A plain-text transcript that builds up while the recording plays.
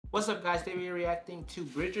What's up, guys? Today we're reacting to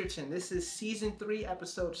Bridgerton. This is season 3,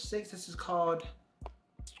 episode 6. This is called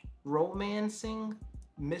Romancing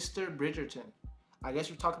Mr. Bridgerton. I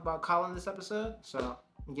guess we talked about Colin this episode, so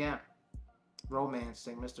yeah.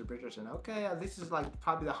 Romancing Mr. Bridgerton. Okay, this is like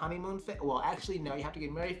probably the honeymoon phase. Well, actually, no, you have to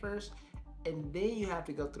get married first, and then you have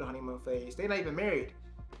to go through the honeymoon phase. They're not even married.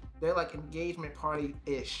 They're like engagement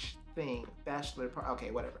party-ish thing. Bachelor party.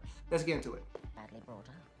 Okay, whatever. Let's get into it. Badly brought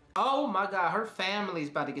up. Oh my god, her family's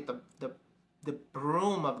about to get the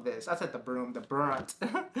broom of this. I said the broom, the brunt.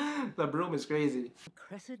 The broom is crazy.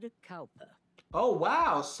 Cressida Cowper. Oh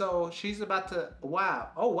wow, so she's about to, wow.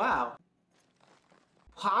 Oh wow.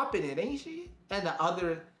 Popping it, ain't she? And the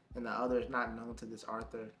other is not known to this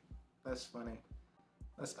Arthur. That's funny.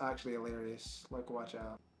 That's actually hilarious. Like, watch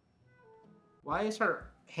out. Why is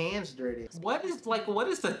her hands dirty? What is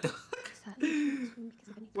the dog?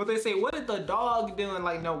 What they say, what is the dog doing?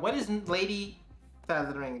 Like, no, what is Lady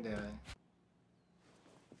Feathering doing?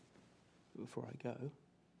 Before I go,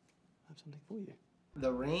 I have something for you.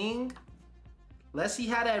 The ring? Let's see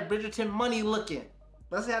how that Bridgerton money looking.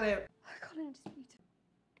 Let's see how that... I can't dispute it.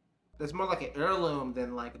 That's more like an heirloom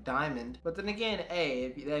than like a diamond. But then again,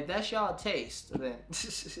 hey, if that's y'all taste, then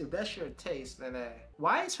if that's your taste, then hey.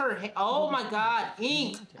 Why is her hand? Oh my god,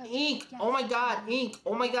 ink, ink. Oh my god, ink.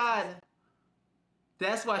 Oh my god.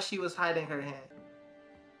 That's why she was hiding her hand.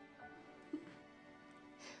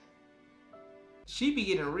 She be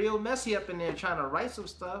getting real messy up in there trying to write some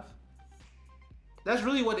stuff. That's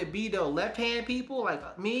really what it be though. Left hand people,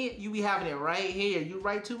 like me, you be having it right here. You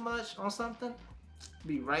write too much on something,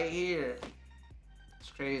 be right here. It's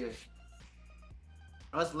crazy.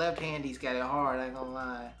 Us left-handies got it hard, I ain't gonna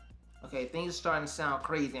lie. Okay, things are starting to sound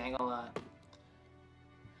crazy, I ain't gonna lie.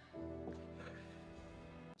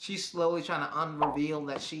 She's slowly trying to unreveal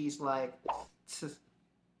that she's like,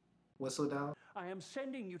 whistle down. I am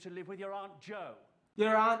sending you to live with your Aunt Jo.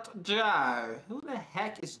 Your Aunt Jo. Who the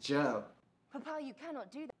heck is Jo? Papa, you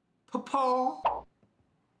cannot do that. Papa.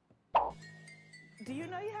 Do you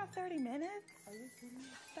know you have 30 minutes? Are you kidding me?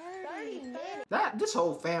 30 minutes? This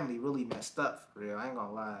whole family really messed up, for real. I ain't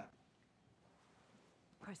gonna lie.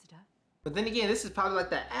 Cressida. But then again, this is probably like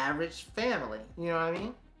the average family. You know what I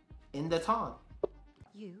mean? In the town.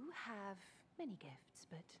 You have many gifts,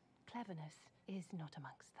 but cleverness is not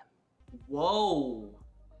amongst them. Whoa.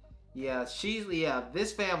 Yeah,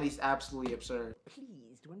 this family's absolutely absurd.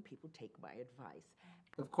 Pleased when people take my advice.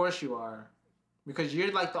 Of course you are. Because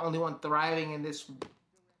you're like the only one thriving in this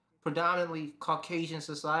predominantly Caucasian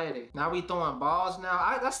society. Now we throwing balls now.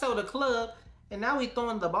 I stole the club, and now we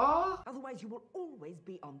throwing the ball? Otherwise you will always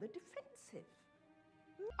be on the defensive.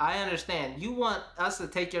 I understand. You want us to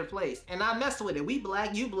take your place, and I mess with it. We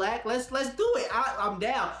black, you black. Let's do it. I'm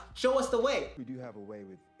down. Show us the way. We do have a way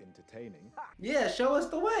with entertaining. Yeah, show us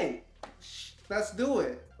the way. Let's do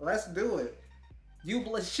it. Let's do it. She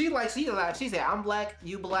said, I'm black,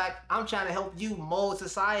 you black. I'm trying to help you mold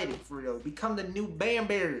society for real. Become the new Bam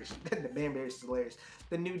Bears. The Bam Bears is hilarious.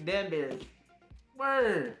 The new Dan Bears.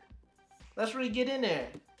 Word. Let's really get in there.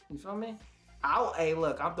 You feel me? Hey,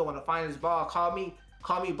 look, I'm throwing the finest ball. Call me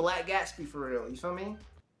Black Gatsby for real. You feel me?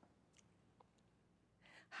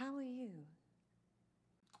 How are you?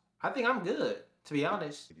 I think I'm good, to be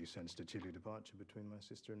honest. You sensed a chilly departure between my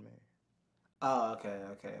sister and me. Oh, okay.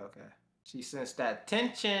 She sensed that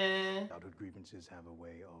tension. Childhood grievances have a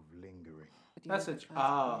way of lingering. That's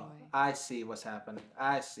I see what's happening.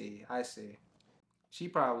 I see. She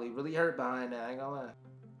probably really hurt behind that, I ain't gonna lie.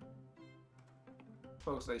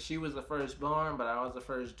 Folks say she was the firstborn, but I was the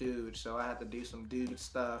first dude, so I had to do some dude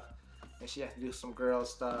stuff, and she had to do some girl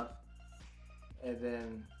stuff, and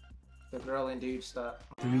then the girl and dude stuff.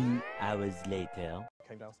 3 hours later.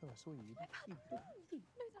 Came downstairs, I saw you.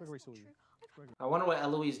 Gregory saw you. I wonder what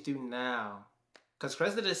Eloise do now. Because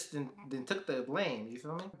Cressida then took the blame, you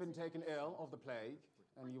feel me? You've been taken ill of the plague,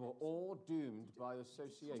 and you are all doomed by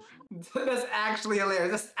association. That's actually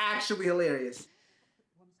hilarious.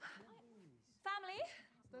 Family?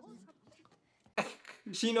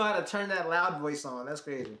 She know how to turn that loud voice on. That's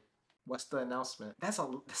crazy. What's the announcement? That's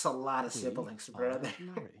a lot of siblings, brother.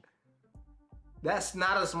 That's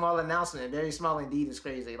not a small announcement. Very small indeed. Is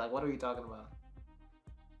crazy. Like, what are we talking about?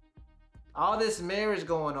 All this marriage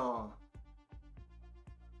going on.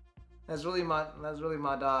 That's really my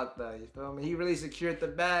dog though. You feel me? He really secured the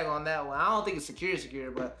bag on that one. I don't think it's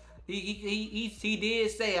secure, but he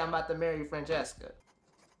did say, I'm about to marry Francesca.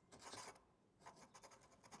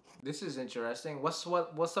 This is interesting. What's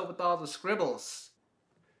up with all the scribbles?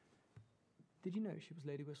 Did you know she was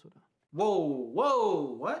Lady Whistledown?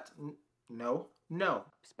 Whoa, what? No.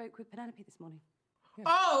 Spoke with Penelope this morning. Yeah.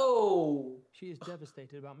 Oh! She is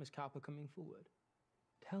devastated about Miss Cowper coming forward.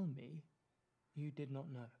 Tell me you did not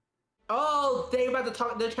know. Oh, they're about to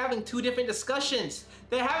talk. They're having two different discussions.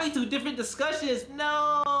 They're having two different discussions.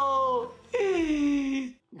 No!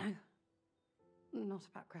 No, not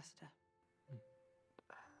about Cressida.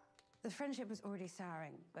 The friendship was already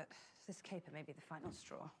souring, but this caper may be the final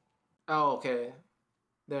straw. Oh, okay.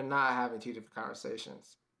 They're not having two different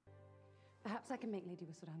conversations. Perhaps I can make Lady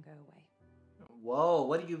Whistledown go away. Whoa,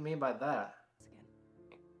 what do you mean by that?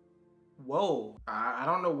 Whoa, I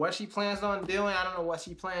don't know what she plans on doing. I don't know what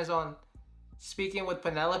she plans on speaking with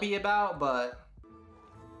Penelope about, but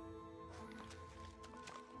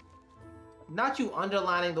not you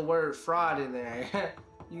underlining the word fraud in there.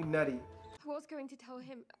 You nutty. I was going to tell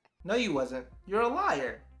him. No, you wasn't. You're a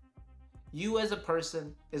liar. You as a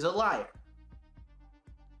person is a liar.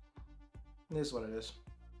 It is what it is.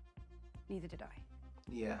 Neither did I.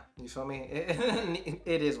 Yeah, you feel me?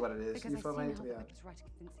 It is what it is. Because You I feel see me? now To be that it honest. was right a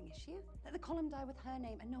convincing issue. Let the column die with her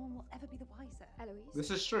name and no one will ever be the wiser. Eloise,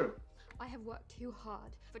 This is true. I have worked too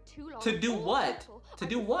hard for too long. To do for what? people. To I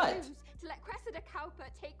do what? refuse to let Cressida Cowper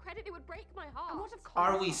take credit. It would break my heart. And what of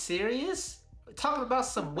Are we serious? Talking about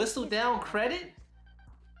some whistle down credit?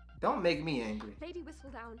 Don't make me angry. Lady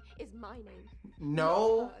Whistledown is my name.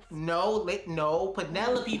 No, no, no,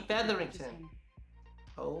 Penelope Featherington.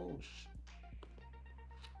 Oh,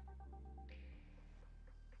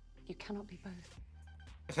 You cannot be both.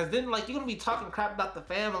 because then, like, you're gonna be talking crap about the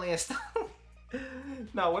family and stuff.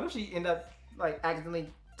 No, what if she end up, like, accidentally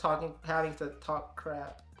having to talk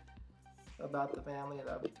crap about the family?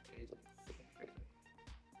 That'd be crazy.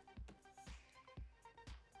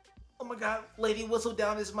 Oh my god, Lady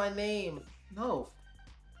Whistledown is my name. No.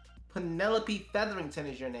 Penelope Featherington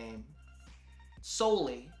is your name.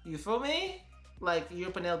 Solely. You feel me? Like,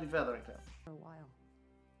 you're Penelope Featherington. For a while.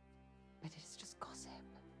 But it's just gossip.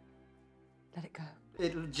 Let it go.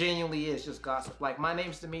 It genuinely is just gossip. Like, my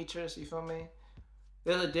name's Demetrius, you feel me?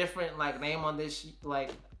 There's a different, like, name on this,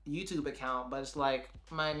 like, YouTube account, but it's like,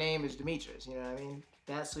 my name is Demetrius, you know what I mean?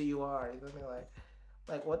 That's who you are, you feel me?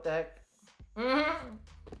 Like what the heck?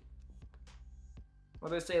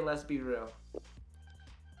 What they say, let's be real.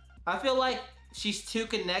 I feel like she's too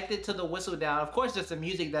connected to the Whistledown. Of course, there's the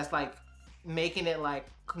music that's, like, making it, like,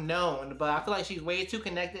 known, but I feel like she's way too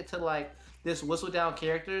connected to, like, this Whistledown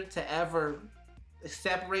character to ever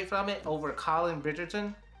separate from it over Colin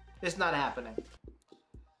Bridgerton. It's not happening.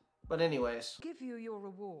 But anyways. Give you your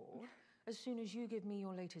reward as soon as you give me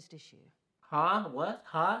your latest issue. Huh? What?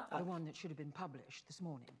 Huh? The one that should have been published this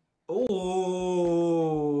morning. Ooh.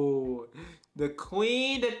 The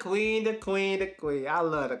queen, the queen, the queen, the queen. I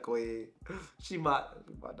love the queen. She my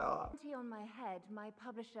dog. On my head, my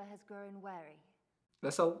publisher has grown wary.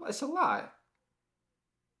 It's a lie.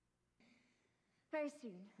 Very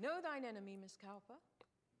soon. Know thine enemy, Miss Cowper.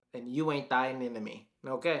 And you ain't thine enemy.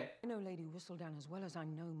 Okay? I know Lady Whistledown as well as I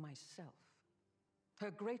know myself.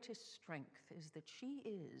 Her greatest strength is that she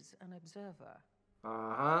is an observer.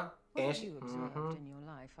 Uh-huh. What And have you observed in your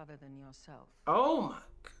life other than yourself? Oh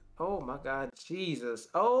my God, Jesus.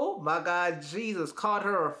 Oh my God, Jesus called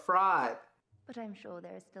her a fraud. But I'm sure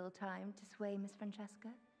there is still time to sway Miss Francesca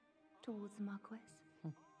towards the Marquess.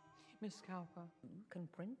 Miss Cowper, you can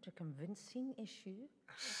print a convincing issue.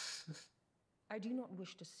 I do not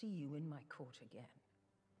wish to see you in my court again.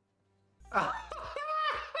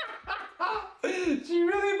 She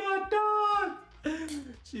really my dog.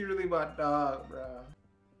 She really my dog, bro.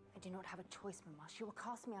 I do not have a choice, Mama. She will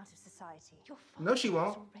cast me out of society. Your father No, she won't.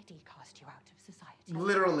 has already cast you out of society.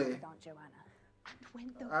 Literally. With Aunt Joanna. And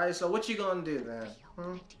when the Alright, so what you gonna do then?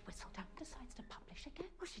 Lady Whistledown decides to publish again.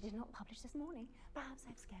 Well, she did not publish this morning. Perhaps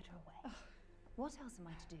I've scared her away. What else am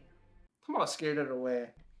I to do? Come on, scared it away.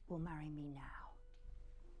 Will marry me now.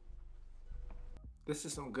 This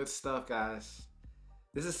is some good stuff, guys.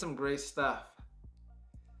 This is some great stuff.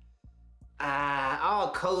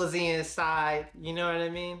 All cozy inside. You know what I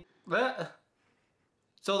mean?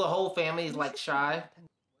 So the whole family is, like, shy.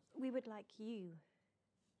 We would like you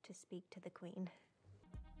to speak to the Queen.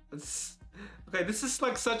 Okay, this is,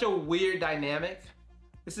 like, such a weird dynamic.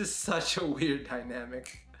 This is such a weird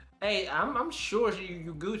dynamic. Hey, I'm sure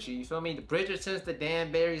you Gucci. You feel me? The Bridgertons, the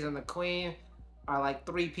Danberries, and the Queen are like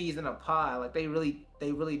 3 peas in a pod. Like, they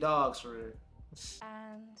really dogs for real.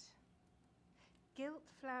 And gilt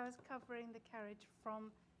flowers covering the carriage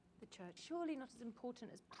from the church. Surely not as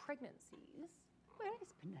important as pregnancies. Where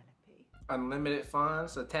is Penelope? Unlimited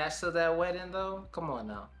funds attached to that wedding, though? Come on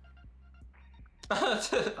now.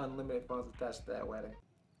 Unlimited funds attached to that wedding.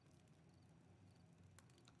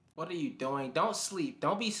 What are you doing? Don't sleep.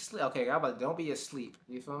 Don't be sleep. Okay, how about don't be asleep.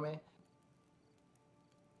 You feel me?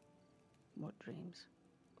 What dreams?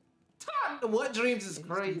 What dreams is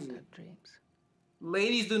crazy. Dreams.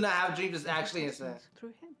 Ladies do not have dreams is actually insane.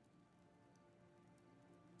 Through him.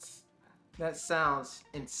 That sounds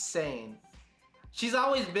insane. She's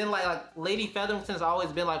always been like Lady Featherington's always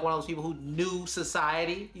been like one of those people who knew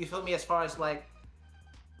society. You feel me? As far as like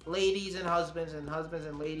ladies and husbands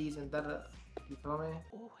and ladies and da da. You feel me?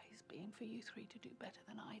 Always been for you three to do better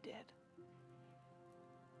than I did. And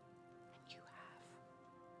you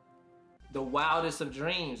have. The wildest of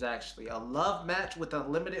dreams, actually. A love match with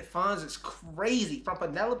unlimited funds is crazy. From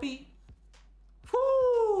Penelope?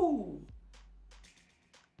 Whoo!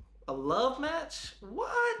 A love match?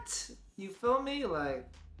 What? You feel me? Like,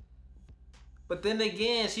 but then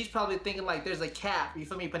again, she's probably thinking like there's a cap. You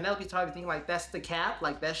feel me? Penelope's probably thinking like that's the cap.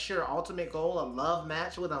 Like that's your ultimate goal. A love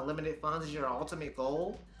match with unlimited funds is your ultimate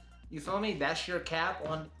goal. You feel me? That's your cap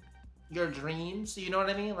on your dreams. You know what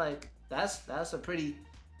I mean? Like that's a pretty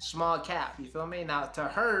small cap. You feel me? Now to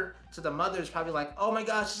her, to the mother, it's probably like, oh my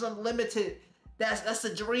gosh, it's unlimited. That's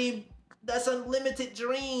a dream. That's unlimited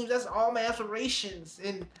dreams. That's all my aspirations.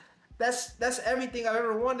 And that's everything I've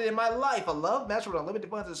ever wanted in my life. A love match with unlimited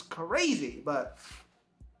funds is crazy. But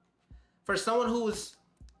for someone who is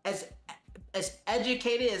as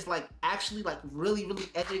educated as like actually like really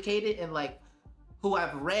educated and like who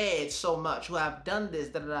have read so much, who have done this,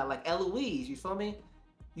 like Eloise, you feel me?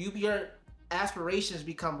 Your aspirations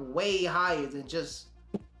become way higher than just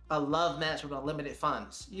a love match with unlimited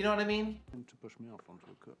funds. You know what I mean? To push me off onto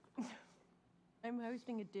a cook. I'm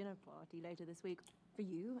hosting a dinner party later this week for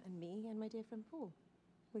you and me and my dear friend Paul.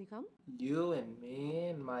 Will you come? You and me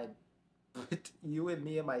and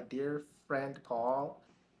my dear friend Paul.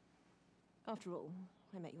 After all,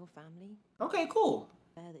 I met your family. Okay, cool.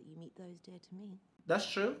 Fair that you meet those dear to me. That's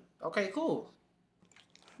true. Okay, cool.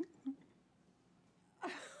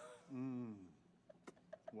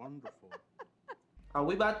 Wonderful. Are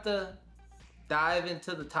we about to dive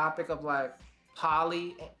into the topic of like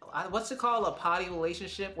poly? What's it called? A poly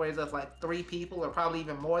relationship where there's like 3 people or probably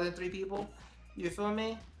even more than 3 people. You feel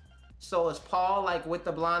me? So is Paul like with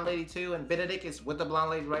the blonde lady too, and Benedict is with the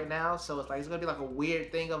blonde lady right now. So it's like it's gonna be like a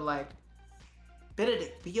weird thing of like,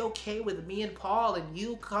 Benedict, be okay with me and Paul, and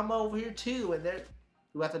you come over here too. And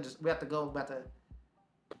we have to go.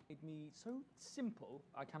 Made me so simple,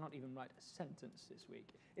 I cannot even write a sentence this week.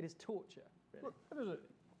 It is torture, really.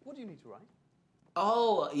 What do you need to write?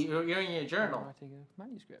 Oh, you're in your journal. I'm writing a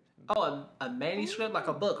manuscript. Oh, a manuscript, like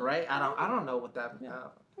a book, right? I don't know what that. Yeah.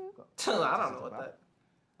 I don't know what that.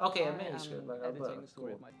 Okay, a manuscript, like a editing book. the story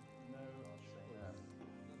Cool. of my...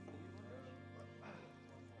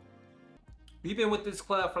 We've been with this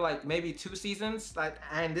club for like maybe 2 seasons,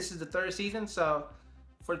 and this is the 3rd season, so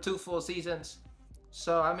for 2 full seasons.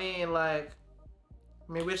 So I mean,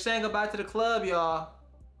 we're saying goodbye to the club, y'all.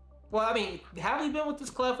 Well, I mean, have we been with this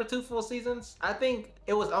club for 2 full seasons? I think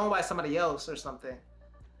it was owned by somebody else or something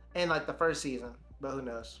in like the 1st season, but who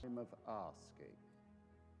knows? Of asking.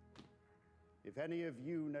 If any of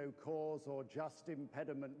you know cause or just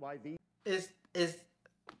impediment why these Is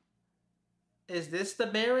this the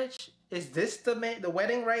marriage? Is this the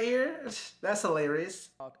wedding right here? That's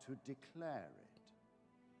hilarious. are to declare it.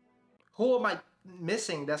 Who am I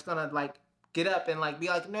missing that's gonna like get up and like be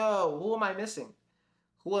like, no, who am I missing?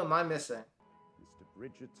 Who am I missing? Mr.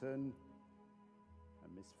 Bridgerton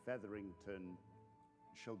and Miss Featherington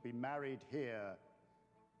shall be married here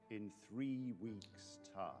in 3 weeks'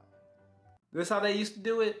 time. This how they used to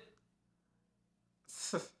do it?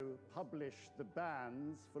 Publish the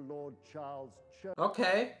bans for Lord Charles Church.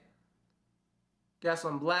 Okay. Got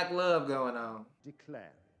some black love going on.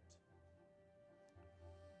 Declare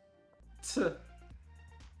it.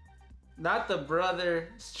 Not the brother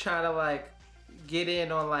trying to like get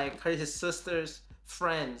in on like his sister's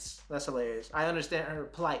friends. That's hilarious. I understand her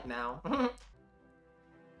plight now.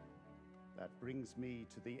 That brings me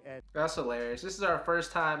to the end. That's hilarious. This is our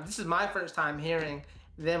first time. This is my first time hearing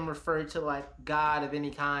them refer to like God of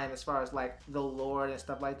any kind as far as like the Lord and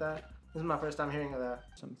stuff like that. This is my first time hearing of that.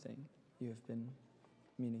 Something you have been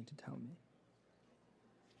meaning to tell me.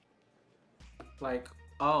 Like,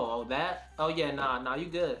 oh, that? Oh yeah, nah, you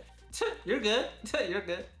good. You're good. You're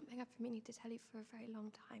good. Something I've been meaning to tell you for a very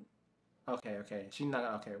long time. Okay. She's not,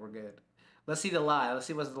 okay, we're good. Let's see the lie. Let's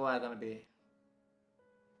see what's the lie gonna be.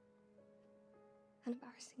 An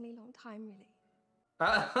embarrassingly long time, really.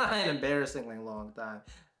 An embarrassingly long time.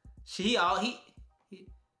 He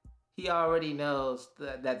already knows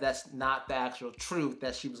that that's not the actual truth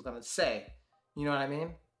that she was gonna say. You know what I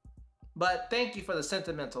mean? But thank you for the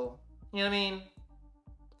sentimental, you know what I mean?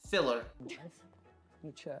 Filler. In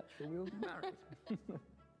the church where we were married.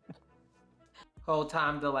 Whole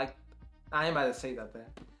time the like I ain't about to say that then.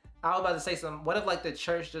 I was about to say something. What if like the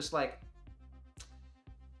church just like,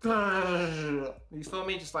 you feel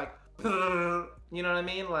me? Just like, you know what I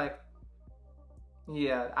mean? Like,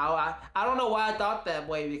 yeah. I don't know why I thought that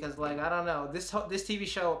way, because like, I don't know. This TV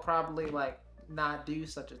show would probably like not do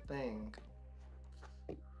such a thing.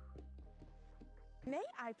 May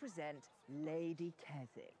I present Lady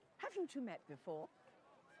Keswick? Have you two met before?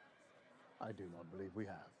 I do not believe we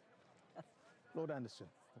have. Lord Anderson,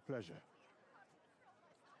 a pleasure.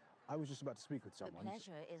 I was just about to speak with someone. The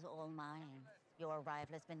pleasure is all mine. Your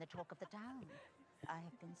arrival has been the talk of the town. I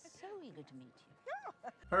have been so eager to meet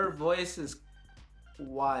you. Her voice is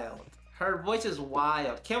wild. Her voice is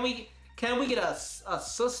wild. Can we get a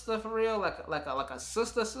sister for real? Like a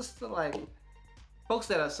sister? Like folks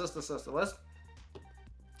that are sister. Let's.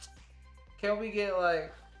 Can we get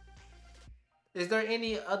like? Is there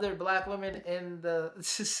any other black women in the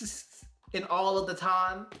in all of the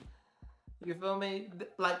time? You feel me?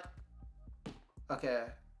 Like, okay.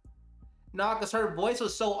 No, because her voice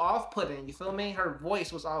was so off-putting. You feel me? Her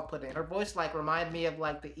voice was off-putting. Her voice like reminded me of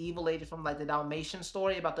like the evil lady from like the Dalmatian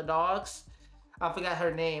story about the dogs. I forgot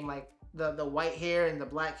her name. Like the white hair and the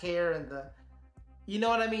black hair and the, you know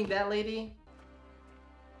what I mean? That lady.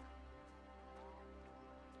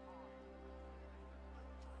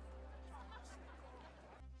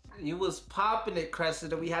 You was popping it,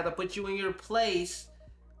 Cressida. We had to put you in your place.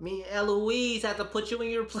 Me and Eloise had to put you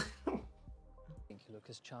in your place. I think you look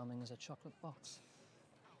as charming as a chocolate box.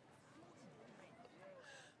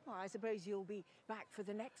 Well, I suppose you'll be back for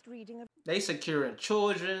the next reading of... They securing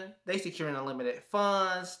children. They securing unlimited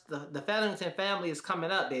funds. The Featherington family is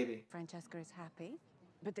coming up, baby. Francesca is happy.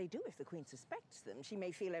 But they do if the Queen suspects them. She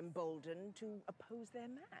may feel emboldened to oppose their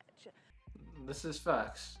match. This is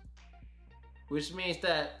facts. Which means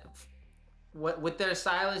that with their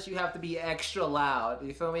silence, you have to be extra loud.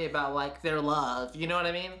 You feel me? About like their love. You know what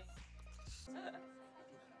I mean?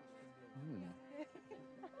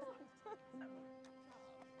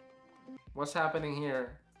 What's happening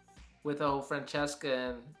here with old Francesca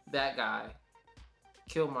and that guy,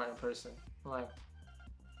 Kilmartin person? Like,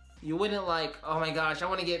 you wouldn't like, oh my gosh, I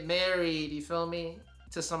want to get married. You feel me?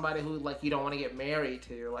 To somebody who like you don't want to get married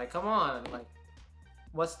to. Like, come on, like.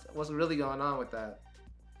 What's really going on with that?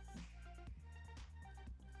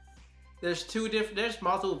 There's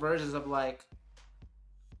multiple versions of like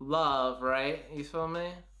love, right? You feel me?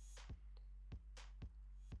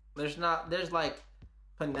 There's like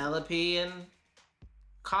Penelope and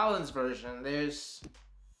Colin's version. There's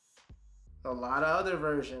a lot of other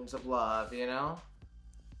versions of love, you know?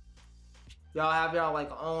 Y'all have y'all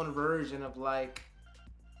like own version of like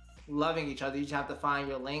loving each other. You just have to find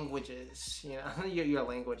your languages, you know, your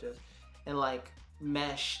languages, and like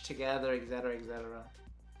mesh together, etc., etc.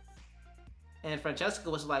 And Francesca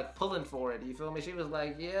was like pulling for it. You feel me? She was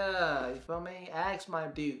like, "Yeah, you feel me? Ask my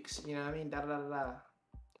dukes." You know what I mean? Da da da da.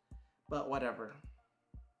 But whatever.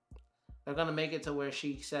 They're gonna make it to where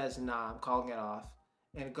she says, "Nah, I'm calling it off,"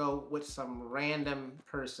 and go with some random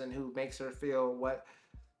person who makes her feel what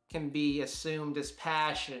can be assumed as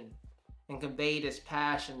passion. And conveyed as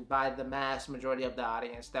passion by the mass majority of the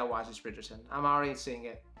audience that watches Bridgerton. I'm already seeing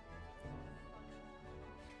it.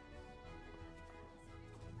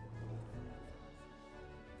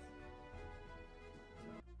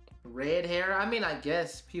 Red hair? I mean, I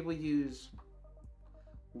guess people use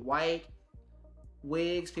white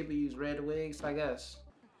wigs, people use red wigs, I guess.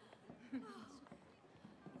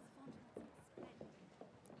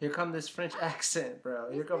 Here come this French accent,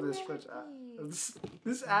 bro. Here come this French accent.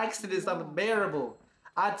 This accent is unbearable.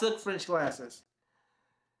 I took French classes.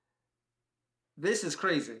 This is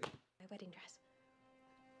crazy. My wedding dress.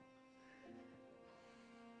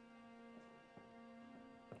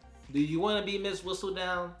 Do you want to be Miss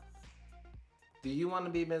Whistledown? Do you want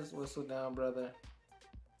to be Miss Whistledown, brother?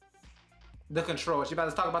 The Control. She about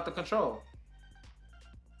to talk about the Control.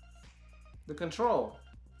 The Control.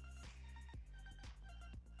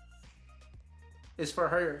 Is for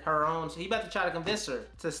her own. So he about to try to convince her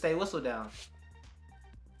to stay Whistledown.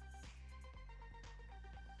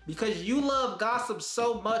 Because you love gossip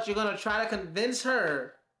so much, you're gonna try to convince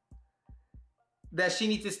her that she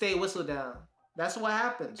needs to stay Whistledown. That's what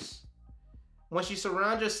happens. Once you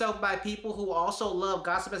surround yourself by people who also love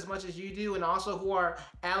gossip as much as you do, and also who are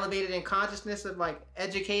elevated in consciousness of like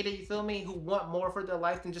educated, you feel me? Who want more for their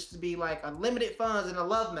life than just to be like unlimited funds in a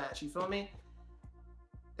love match, you feel me?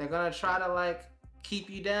 They're gonna try to like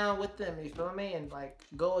keep you down with them, you feel me? And like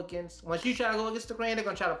go against, once you try to go against the grain, they're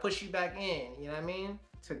gonna try to push you back in, you know what I mean?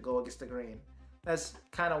 To go against the grain. That's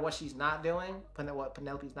kind of what she's not doing, what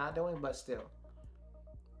Penelope's not doing, but still.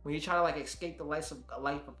 When you try to like escape the life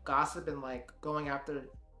of gossip and like going after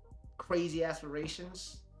crazy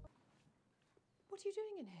aspirations. What are you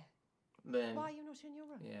doing in here? Then Why are you not in your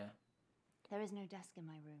room? yeah. There is no desk in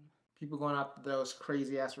my room. People going after those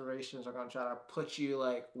crazy aspirations are gonna try to put you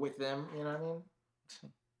like with them, you know what I mean?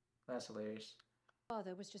 That's hilarious.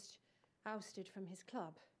 Father was just ousted from his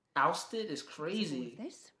club. Ousted is Because of all crazy. of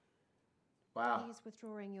this, Wow. he's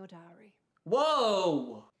withdrawing your dowry.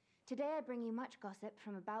 Whoa! Today I bring you much gossip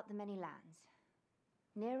from about the many lands.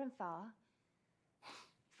 Near and far,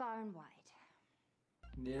 far and wide.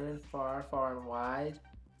 Near and far, far and wide.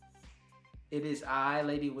 It is I,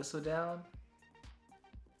 Lady Whistledown.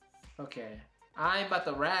 Okay. I ain't about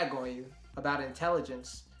to rag on you about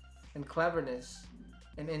intelligence and cleverness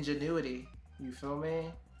and ingenuity. You feel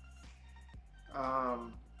me?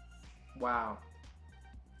 Wow.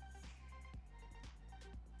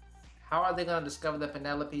 How are they gonna discover that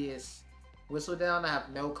Penelope is Whistledown? I have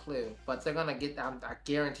no clue. But they're gonna get, I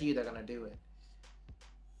guarantee you they're gonna do it.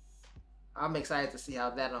 I'm excited to see how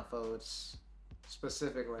that unfolds,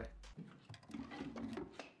 specifically.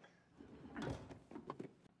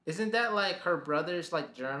 Isn't that like her brother's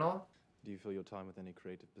like journal? Do you fill your time with any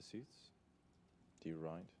creative pursuits? Do you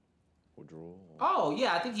write or draw? Or... Oh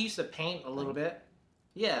yeah, I think he used to paint a little bit.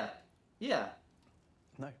 Yeah, yeah.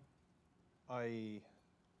 No. I...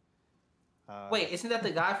 Wait, isn't that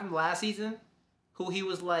the guy from last season? Who he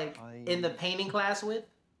was like in the painting class with?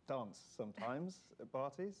 Dance sometimes at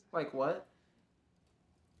parties. Like what?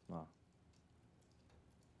 Wow.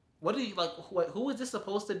 What do you like? Who is this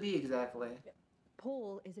supposed to be exactly?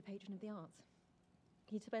 Paul is a patron of the arts.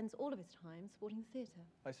 He spends all of his time supporting the theatre.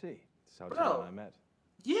 I see. This is how Bro. Jill and I met.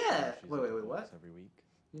 Yeah. She's Wait, at the what? box every week.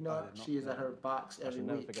 You know, she is at her box I every shall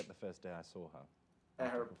never week. forget the first day I saw her.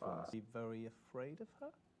 At her box. Be very afraid of her.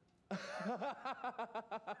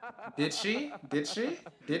 Did she? Did she?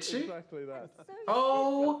 Did she? Exactly that.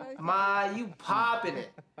 Oh my, you popping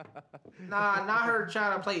it. Nah, not her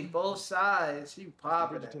trying to play both sides. You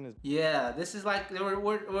popping it. Yeah, this is like,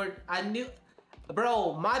 I knew,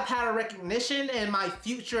 bro, my pattern recognition and my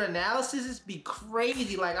future analysis is be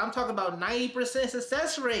crazy. Like, I'm talking about 90%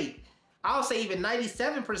 success rate. I'll say even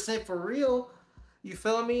 97% for real. You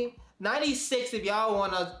feel me? 96 if y'all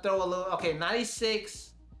want to throw a little, okay, 96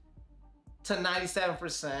 to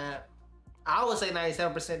 97%. I would say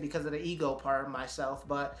 97% because of the ego part of myself,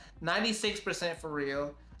 but 96% for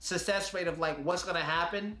real. Success rate of like what's gonna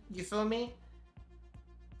happen, you feel me?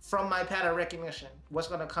 From my pattern recognition. What's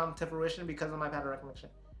gonna come to fruition because of my pattern recognition.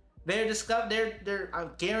 I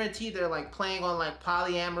guarantee they're like playing on like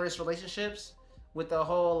polyamorous relationships with the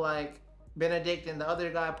whole like Benedict and the other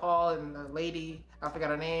guy, Paul, and the lady, I forgot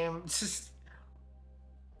her name. It's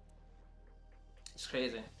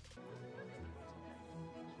crazy.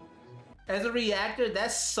 As a reactor,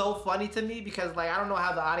 that's so funny to me because like I don't know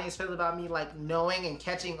how the audience feels about me like knowing and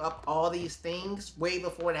catching up all these things way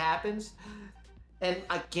before it happens. And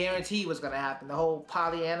I guarantee what's gonna happen. The whole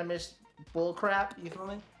polyamorous bull crap, you feel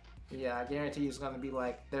me? Yeah, I guarantee it's gonna be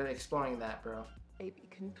like they're exploring that, bro. Baby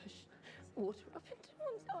can push water up into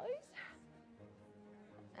one's eyes.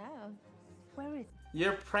 Oh. Where is...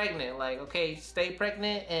 You're pregnant, like, okay, stay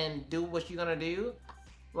pregnant and do what you're gonna do.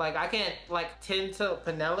 Like, I can't, like, tend to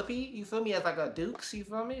Penelope, you feel me, as, like, a Dukes, you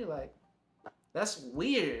feel me? Like, that's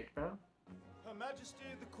weird, bro. Her Majesty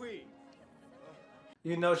the Queen.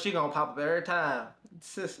 You know she gonna pop up every time.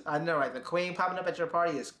 It's just, I know, right? The Queen popping up at your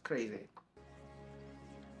party is crazy.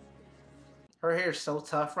 Her hair is so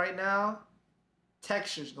tough right now.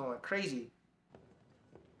 Texture's going crazy.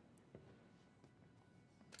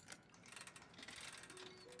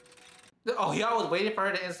 Oh, y'all was waiting for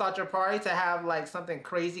her to insult your party to have like something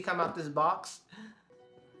crazy come out this box?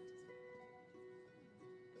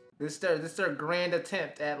 This is their grand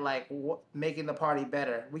attempt at like making the party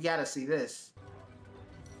better. We gotta see this.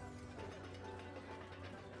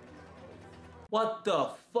 What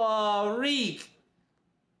the freak?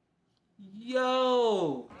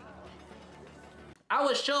 Yo! I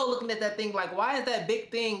was sure looking at that thing like, why is that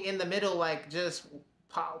big thing in the middle like just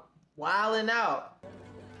wilding out?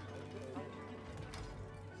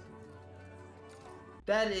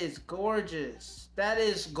 That is gorgeous. That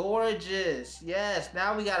is gorgeous. Yes,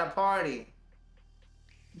 now we got a party.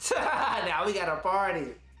 Now we got a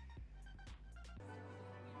party.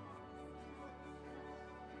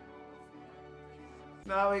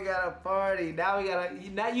 Now we got a party. Now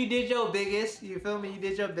you did your biggest. You feel me? You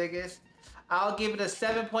did your biggest. I'll give it a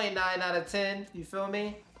 7.9 out of 10. You feel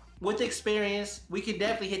me? With experience, we can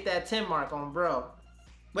definitely hit that 10 mark on bro.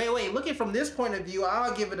 Wait, looking from this point of view,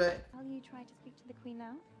 I'll give it a... Will you try to speak to the Queen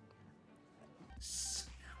now?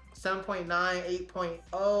 7.9,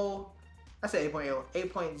 8.0. I said 8.0,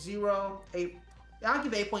 8.0, 8. I'll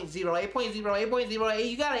give 8.0, 8.0, 8.0.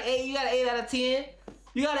 You got an 8. You got an 8 out of 10.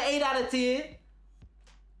 You got an 8 out of 10.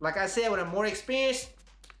 Like I said, with a more experience,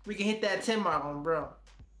 we can hit that 10 mark on bro.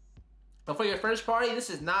 But for your first party,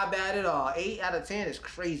 this is not bad at all. 8 out of 10 is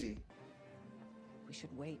crazy. We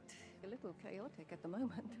should wait. A little chaotic at the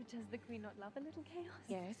moment. Does the Queen not love a little chaos?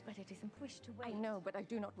 Yes, but it isn't wish to wait. I know, but I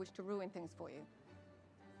do not wish to ruin things for you.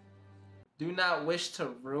 Do not wish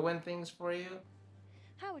to ruin things for you?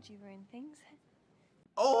 How would you ruin things?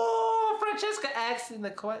 Oh, Francesca asking the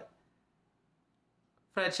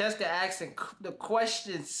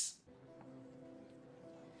questions.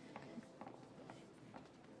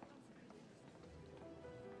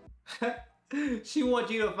 She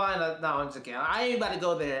wants you to find a. No, I'm just kidding. I ain't about to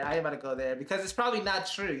go there. I ain't about to go there because it's probably not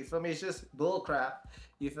true. You feel me? It's just bull crap.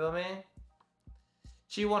 You feel me?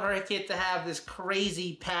 She want her kid to have this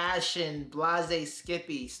crazy passion, blase,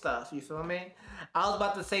 skippy stuff. You feel me? I was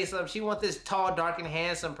about to say something. She want this tall, dark, and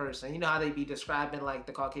handsome person. You know how they be describing like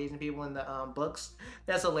the Caucasian people in the books?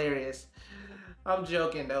 That's hilarious. I'm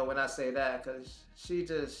joking though when I say that because she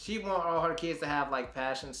want all her kids to have like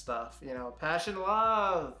passion stuff. You know, passion,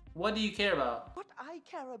 love. What do you care about? What I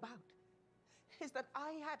care about is that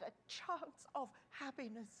I had a chance of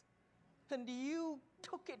happiness. And you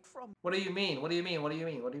took it from me. What do you mean? What do you mean? What do you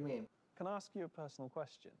mean? What do you mean? Can I ask you a personal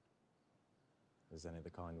question? Is any of the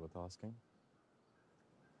kind worth asking?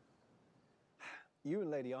 You and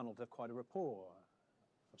Lady Arnold have quite a rapport.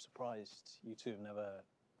 I'm surprised you two have never...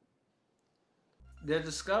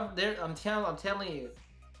 I'm telling you.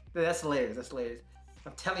 That's hilarious. That's hilarious.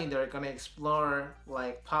 I'm telling you, they're gonna explore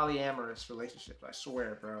like polyamorous relationships. I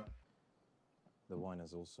swear, bro. The wine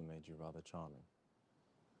has also made you rather charming.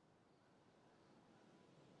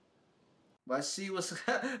 Let's see what's.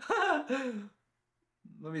 Let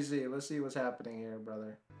me see. Let's see what's happening here,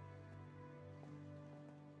 brother.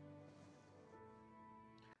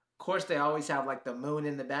 Of course, they always have like the moon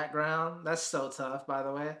in the background. That's so tough, by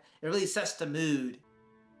the way. It really sets the mood.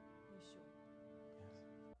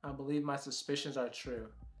 I believe my suspicions are true.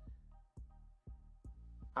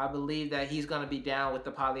 I believe that he's gonna be down with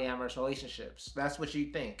the polyamorous relationships. That's what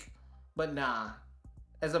you think, but nah.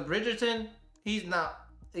 As a Bridgerton, he's not.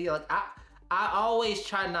 Like I always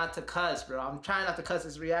try not to cuss, bro. I'm trying not to cuss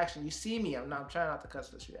this reaction. You see me? I'm trying not to cuss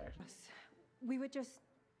this reaction. We were just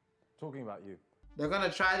talking about you. They're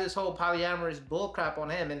gonna try this whole polyamorous bullcrap on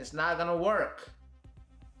him, and it's not gonna work.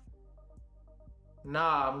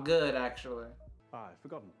 Nah, I'm good actually. I've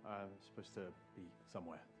forgotten. I'm supposed to be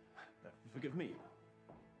somewhere. Forgive me.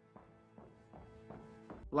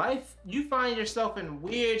 Life, you find yourself in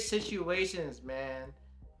weird situations, man.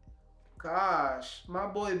 Gosh, my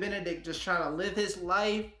boy Benedict just trying to live his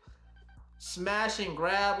life, smash and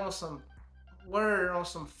grab on some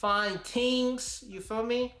fine things, you feel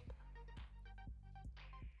me?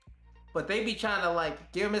 But they be trying to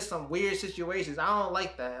like give me some weird situations. I don't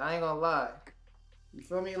like that. I ain't gonna lie. You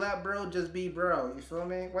feel me? Let bro just be bro. You feel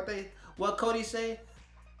me? What Cody say?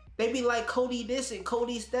 They be like Cody this and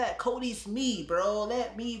Cody's that. Cody's me, bro.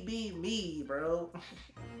 Let me be me, bro.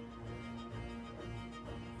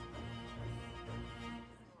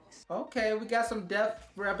 Okay, we got some deaf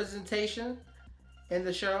representation in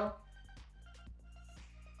the show.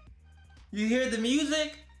 You hear the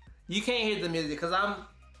music? You can't hear the music because I'm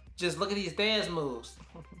just looking at these dance moves.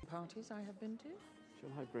 Parties I have been to?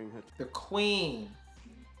 Shall I bring her to... The Queen.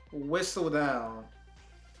 Whistle down.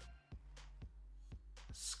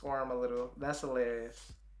 Squirm a little. That's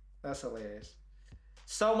hilarious. That's hilarious.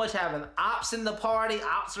 So much having ops in the party.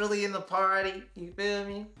 Ops really in the party. You feel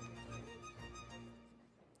me?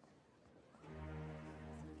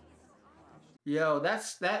 Yo, that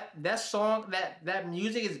song, that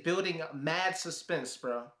music is building mad suspense,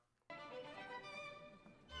 bro.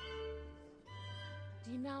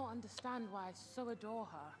 Do you now understand why I so adore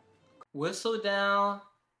her? Whistle Down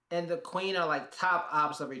and the Queen are like top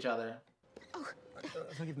ops of each other. Oh.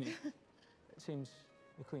 Forgive me. It seems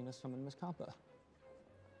the Queen has summoned Miss Cowper.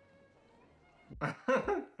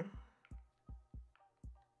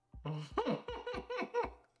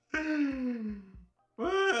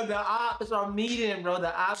 The ops are meeting, bro.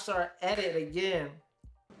 The ops are at it again.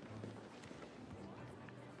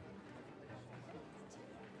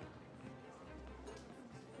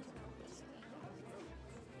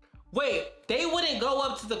 Wait, they wouldn't go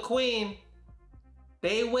up to the Queen.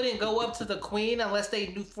 They wouldn't go up to the Queen unless they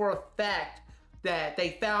knew for a fact that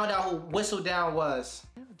they found out who Whistledown was.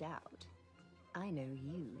 No doubt. I know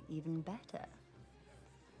you even better.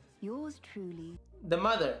 Yours truly. The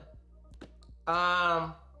mother.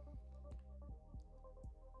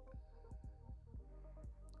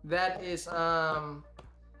 That is, I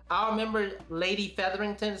remember Lady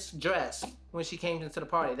Featherington's dress when she came into the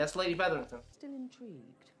party. That's Lady Featherington. Still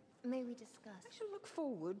intrigued? May we discuss? I shall look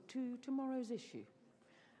forward to tomorrow's issue.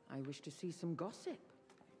 I wish to see some gossip.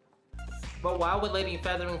 But why would Lady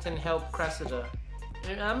Featherington help Cressida?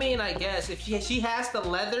 I mean, I guess if she has the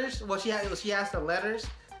leathers, well, she has the letters,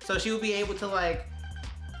 so she will be able to like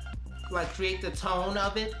create the tone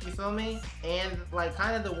of it. You feel me? And like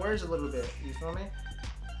kind of the words a little bit. You feel me?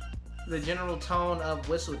 The general tone of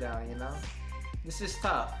Whistledown. You know, this is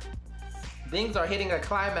tough. Things are hitting a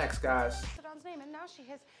climax, guys. Whistledown's name, and now she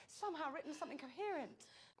has somehow written something coherent.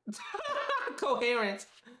 Coherent.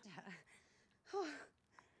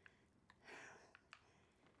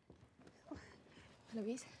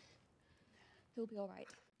 Louise, he'll be all right.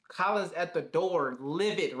 Colin's at the door,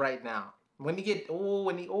 livid right now. When he get, Do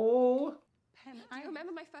you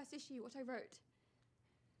remember my first issue, what I wrote?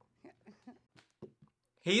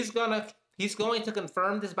 He's going to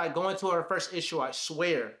confirm this by going to her first issue, I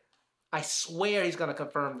swear. I swear he's gonna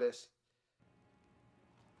confirm this.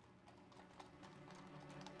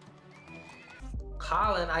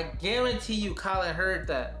 Colin, I guarantee you Colin heard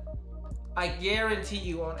that. I guarantee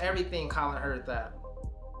you on everything Colin heard that.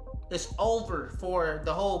 It's over for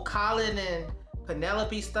the whole Colin and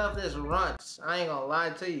Penelope stuff. There's runts. I ain't gonna lie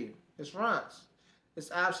to you. It's runts.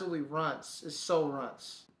 It's absolutely runts. It's so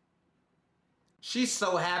runts. She's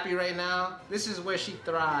so happy right now. This is where she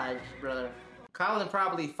thrives, brother. Colin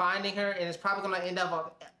probably finding her, and it's probably gonna end up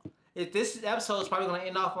on. If this episode is probably gonna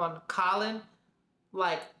end off on Colin,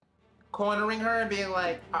 like cornering her and being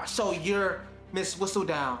like, "So you're Miss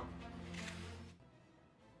Whistledown."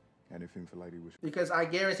 Anything for Lady Whistledown. Because I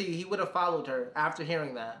guarantee you, he would have followed her after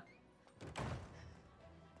hearing that.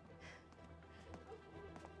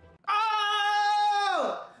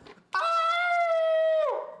 Oh!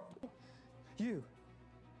 Oh! You.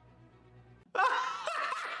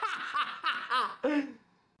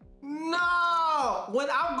 No! When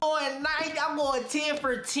I'm going 90, I'm going 10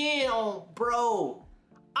 for 10 on bro.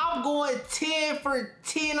 I'm going 10 for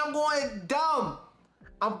 10. I'm going dumb.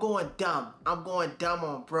 I'm going dumb. I'm going dumb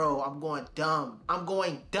on bro. I'm going dumb. I'm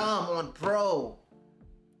going dumb on bro.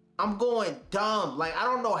 I'm going dumb. Like, I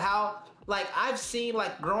don't know how. Like, I've seen,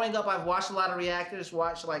 like, growing up, I've watched a lot of reactors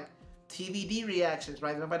watch, like, TVD reactions,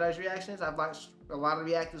 right? Nobody does reactions. I've watched a lot of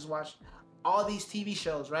reactors watch all these TV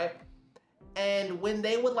shows, right? And when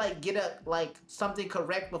they would, like, get something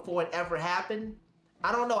correct before it ever happened,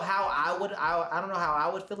 I don't know how I don't know how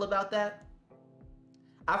I would feel about that.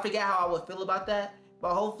 I forget how I would feel about that.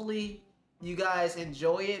 But hopefully you guys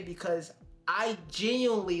enjoy it, because I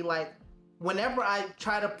genuinely, like, whenever I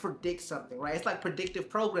try to predict something, right? It's like predictive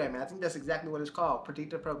programming. I think that's exactly what it's called.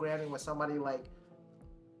 Predictive programming, when somebody like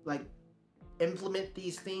implement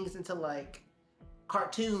these things into like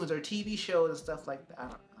cartoons or TV shows and stuff like that. I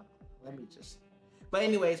don't know. Let me just. But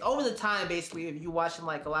anyways, over the time, basically, if you're watching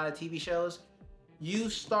like a lot of TV shows, you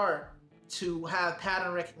start to have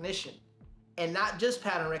pattern recognition, and not just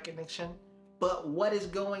pattern recognition, but what is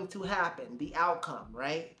going to happen, the outcome,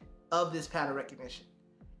 right, of this pattern recognition.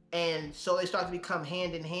 And so they start to become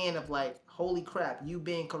hand in hand of like, holy crap, you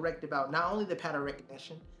being correct about not only the pattern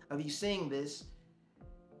recognition of you seeing this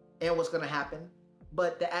and what's gonna happen,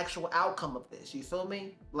 but the actual outcome of this, you feel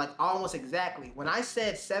me? Like almost exactly. When I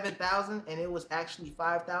said 7,000 and it was actually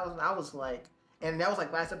 5,000, I was like, and that was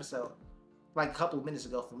like last episode, like a couple of minutes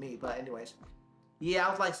ago for me, but anyways. Yeah,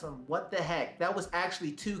 I was like, what the heck? That was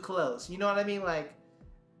actually too close. You know what I mean? Like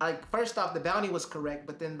first off, the bounty was correct,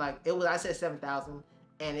 but then like I said 7,000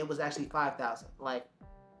 and it was actually 5,000. Like,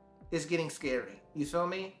 it's getting scary. You feel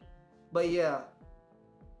me? But yeah,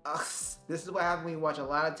 this is what happens when you watch a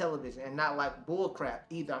lot of television and not like bull crap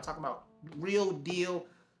either. I'm talking about real deal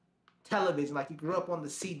television. Like you grew up on the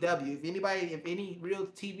CW. If any real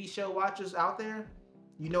TV show watchers out there,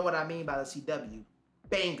 you know what I mean by the CW.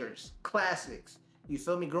 Bangers, classics. You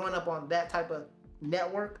feel me? Growing up on that type of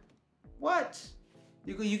network, what?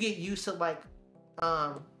 You get used to like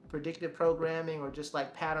predictive programming or just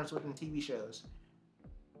like patterns within TV shows.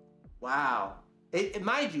 Wow.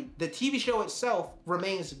 Mind you, the TV show itself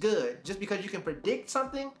remains good. Just because you can predict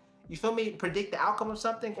something, you feel me? Predict the outcome of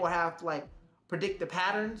something, or have like predict the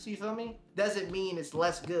patterns, you feel me? Doesn't mean it's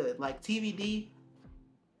less good. Like TVD,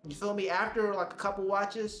 you feel me? After like a couple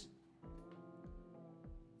watches,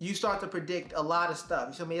 you start to predict a lot of stuff.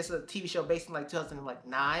 You feel me? It's a TV show based in like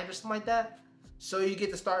 2009 or something like that. So you get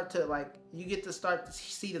to start to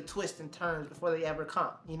see the twists and turns before they ever come.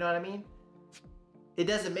 You know what I mean? It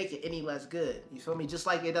doesn't make it any less good. You feel me? Just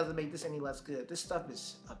like it doesn't make this any less good. This stuff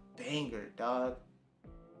is a banger, dog.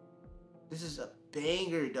 This is a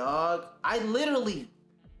banger, dog. I literally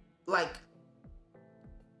like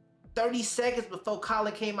 30 seconds before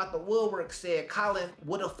Colin came out the woodwork, said Colin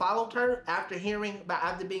would have followed her after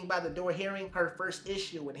being by the door, hearing her first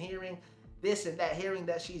issue and hearing this and that, hearing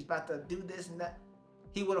that she's about to do this and that.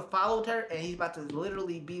 He would have followed her, and he's about to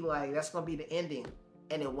literally be like, that's gonna be the ending.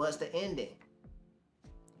 And it was the ending.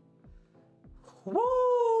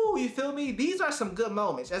 Woo! You feel me? These are some good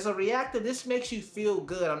moments. As a reactor, this makes you feel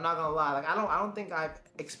good. I'm not gonna lie. Like I don't think I've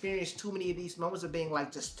experienced too many of these moments of being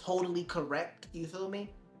like just totally correct. You feel me?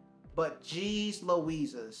 But geez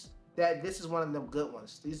Louises, this is one of them good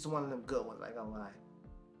ones. This is one of them good ones. I ain't gonna lie.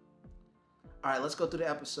 All right, let's go through the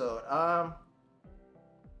episode.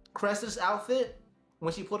 Cressida's outfit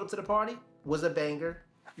when she pulled up to the party was a banger.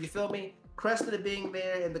 You feel me? Cressida being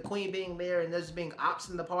there and the queen being there and there's being ops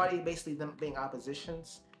in the party, basically them being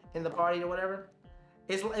oppositions in the party or whatever.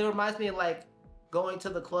 It reminds me of like going to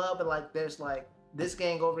the club and like there's like this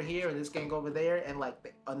gang over here and this gang over there and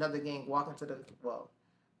like another gang walking to the, well,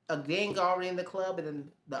 a gang already in the club and then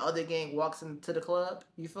the other gang walks into the club.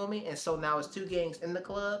 You feel me? And so now it's two gangs in the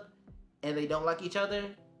club and they don't like each other,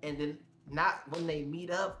 and then not when they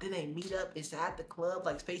meet up, then they meet up inside the club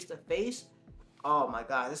like face to face. Oh my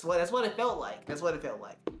god, that's what it felt like. That's what it felt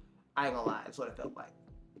like. I ain't gonna lie, that's what it felt like.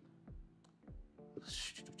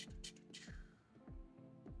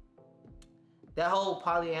 That whole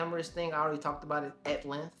polyamorous thing, I already talked about it at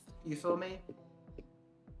length. You feel me?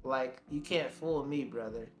 Like, you can't fool me,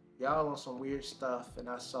 brother. Y'all on some weird stuff, and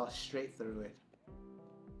I saw straight through it.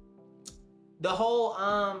 The whole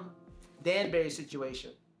Danbury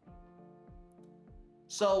situation.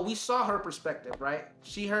 So we saw her perspective, right?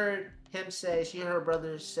 She heard him say, she heard her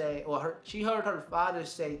brother say, or she heard her father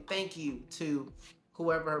say thank you to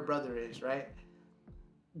whoever her brother is, right?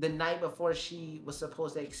 The night before she was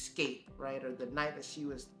supposed to escape, right? Or the night that she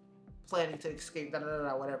was planning to escape,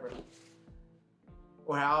 whatever.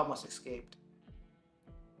 Or I almost escaped.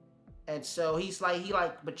 And so he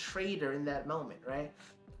betrayed her in that moment, right?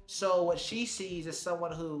 So what she sees is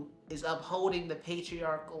someone who is upholding the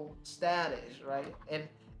patriarchal status, right? And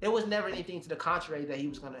it was never anything to the contrary that he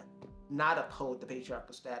was gonna not uphold the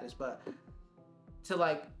patriarchal status, but to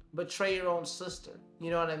like betray your own sister,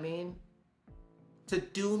 you know what I mean? To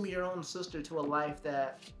doom your own sister to a life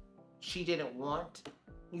that she didn't want,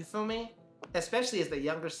 you feel me? Especially as the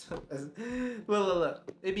younger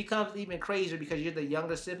look. It becomes even crazier because you're the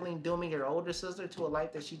younger sibling dooming your older sister to a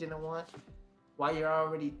life that she didn't want. While you're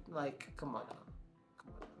already like, come on now.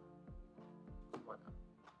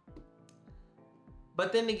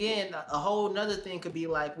 But then again, a whole nother thing could be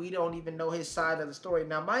like, we don't even know his side of the story.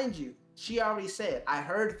 Now, mind you, she already said, I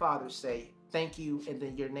heard father say, thank you, and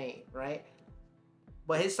then your name, right?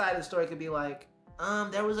 But his side of the story could be like,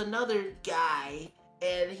 there was another guy,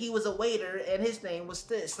 and he was a waiter, and his name was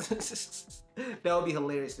this. That would be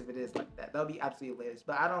hilarious if it is like that. That would be absolutely hilarious.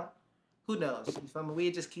 But I don't, who knows? You feel me?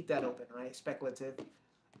 We just keep that open, right? Speculative.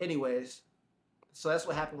 Anyways, so that's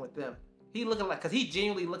what happened with them. He looking like, cause he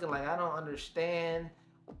genuinely looking like, I don't understand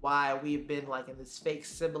why we've been like in this fake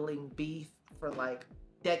sibling beef for like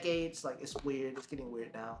decades. Like it's weird. It's getting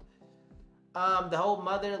weird now. The whole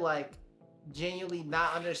mother like genuinely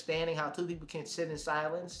not understanding how two people can sit in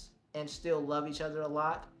silence and still love each other a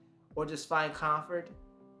lot, or just find comfort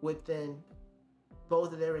within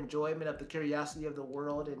both of their enjoyment of the curiosity of the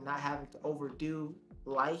world and not having to overdo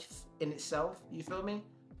life in itself, you feel me?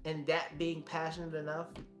 And that being passionate enough,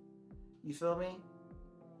 you feel me?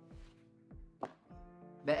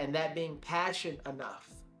 That being passionate enough,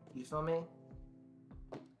 you feel me?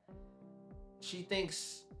 She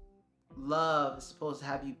thinks love is supposed to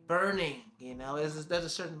have you burning, you know? There's a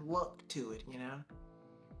certain look to it, you know?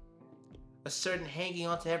 A certain hanging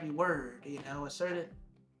onto every word, you know? A certain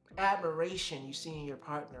admiration you see in your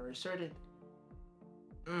partner, a certain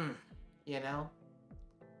you know,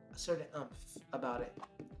 a certain about it.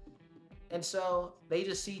 And so they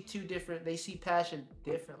just see they see passion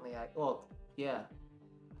differently.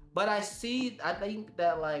 But I think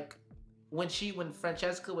that like when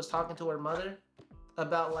Francesca was talking to her mother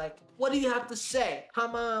about like, what do you have to say? Huh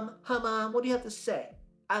mom, what do you have to say?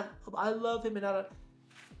 I love him, and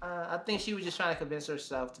I think she was just trying to convince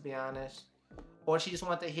herself, to be honest. Or she just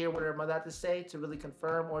wanted to hear what her mother had to say to really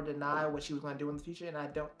confirm or deny what she was going to do in the future. And I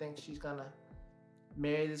don't think she's going to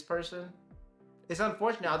marry this person. It's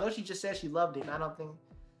unfortunate. Although she just said she loved him, I don't think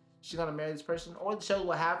she's going to marry this person. Or the show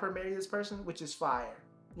will have her marry this person, which is fire.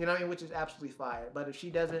 You know what I mean? Which is absolutely fire. But if she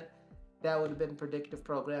doesn't, that would have been predictive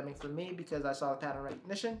programming for me because I saw the pattern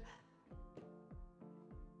recognition.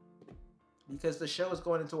 Because the show is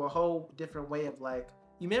going into a whole different way of like...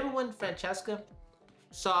 You remember when Francesca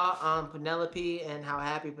saw Penelope and how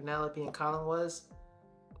happy Penelope and Colin was?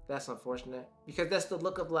 That's unfortunate because that's the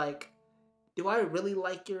look of like, do I really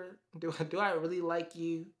like do I really like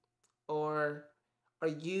you, or are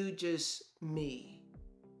you just me?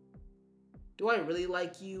 Do I really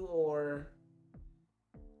like you, or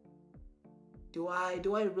do what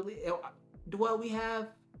we have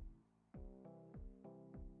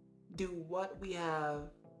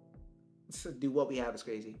is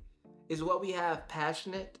crazy. Is what we have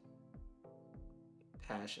passionate?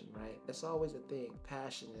 Passion, right? That's always a thing.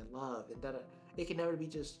 Passion and love, and that it can never be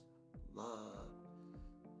just love.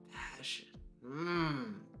 Passion.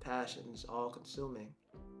 Passion is all consuming.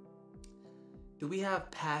 Do we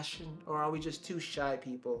have passion, or are we just two shy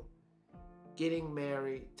people getting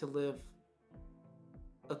married to live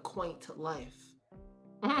a quaint life?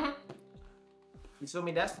 You feel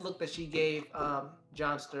me? That's the look that she gave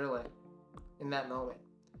John Sterling in that moment.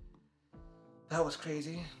 That was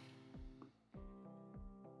crazy.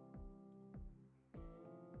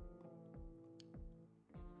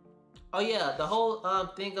 Oh yeah, the whole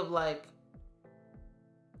thing of like,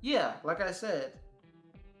 yeah, like I said.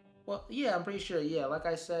 Well, yeah, I'm pretty sure. Yeah, like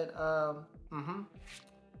I said, of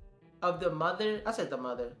the mother. I said the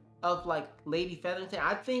mother of like Lady Featherington.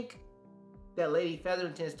 I think that Lady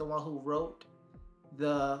Featherington is the one who wrote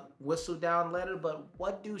the whistle down letter. But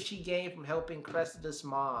what do she gain from helping Cressida's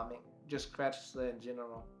mom and just Cressida in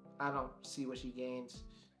general? I don't see what she gains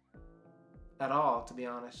at all, to be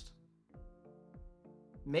honest.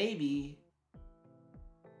 Maybe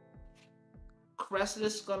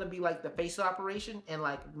Cressida's gonna be like the face of operation, and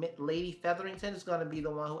like Lady Featherington is gonna be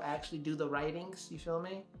the one who actually do the writings, you feel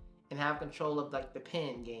me? And have control of like the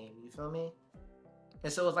pen game, you feel me?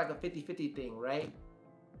 And so it's like a 50-50 thing, right?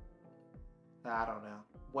 I don't know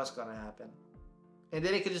what's gonna happen. And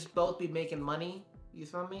then it could just both be making money, you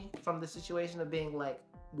feel me? From the situation of being like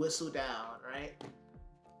whistle down, right?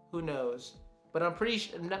 Who knows? But I'm pretty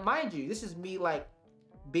sure, mind you, this is me like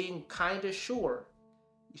being kind of sure.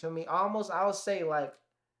 You feel me? Almost, I would say like,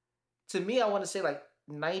 to me, I want to say like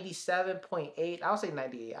 97.8. I would say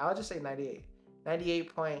 98. I would just say 98.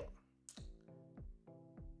 98.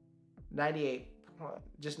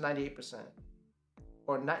 Just 98%.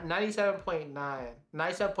 Or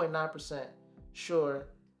 97.9% sure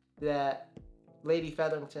that Lady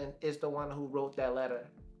Featherington is the one who wrote that letter.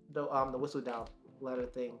 The whistle down letter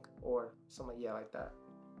thing, or something, yeah, like that.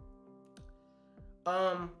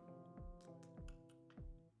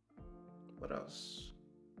 What else?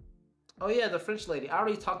 Oh yeah, the French lady. I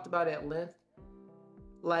already talked about it at length.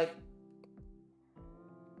 Like,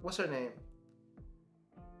 what's her name?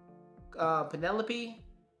 Penelope,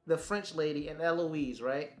 the French lady, and Eloise,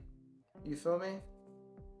 right? You feel me?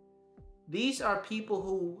 These are people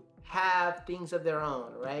who have things of their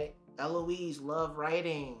own, right? Eloise love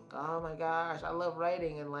writing. Oh my gosh, I love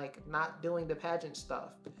writing and like not doing the pageant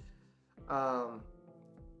stuff.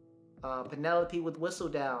 Penelope with whistle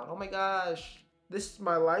down. Oh my gosh, this is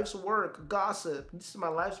my life's work. Gossip. This is my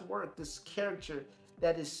life's work. This character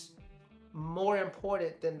that is more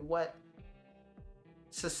important than what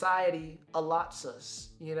society allots us,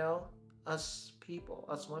 you know? Us people,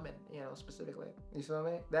 us women, you know, specifically. You feel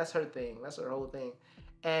me? That's her thing. That's her whole thing.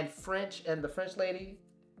 And the French lady,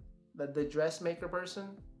 the dressmaker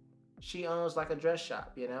person, she owns like a dress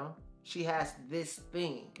shop, you know? She has this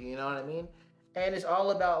thing, you know what I mean? And it's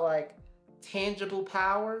all about like tangible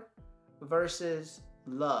power versus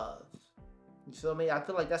love. You feel me? I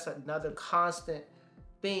feel like that's another constant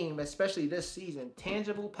theme, especially this season.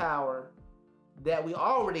 Tangible power that we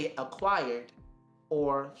already acquired,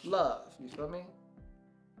 or love. You feel me?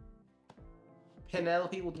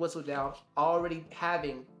 Penelope with whistle down, already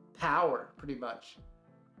having power, pretty much.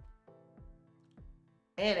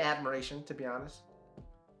 And admiration, to be honest.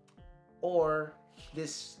 Or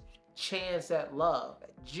this chance at love,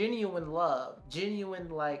 genuine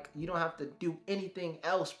like you don't have to do anything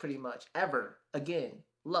else pretty much ever again.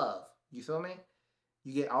 Love, you feel me?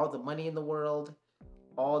 You get all the money in the world,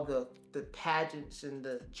 all the pageants and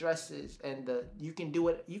the dresses, and you can do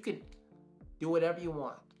whatever you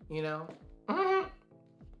want, you know?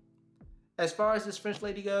 As far as this French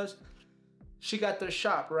lady goes, she got their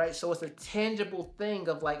shop, right? So it's a tangible thing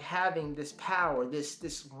of like having this power,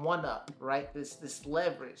 this one up, right? This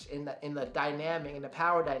leverage in the dynamic, in the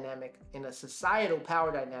power dynamic, in a societal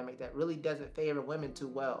power dynamic that really doesn't favor women too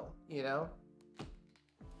well, you know?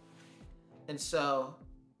 And so,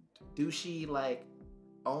 do she like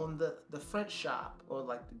own the French shop or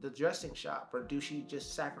like the dressing shop, or do she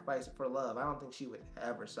just sacrifice it for love? I don't think she would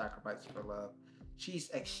ever sacrifice it for love.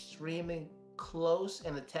 She's extremely close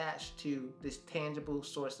and attached to this tangible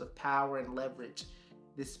source of power and leverage,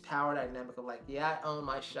 this power dynamic of like, yeah, I own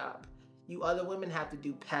my shop. you other women have to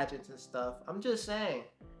do pageants and stuff. I'm just saying,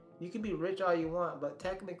 you can be rich all you want, but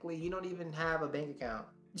technically you don't even have a bank account.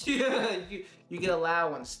 you get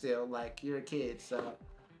allowance still, like you're a kid. So,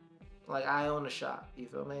 like I own a shop. You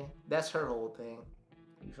feel me? That's her whole thing.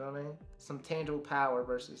 You feel me? Some tangible power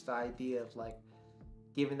versus the idea of like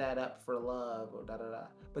giving that up for love or da da da.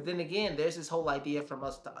 But then again, there's this whole idea from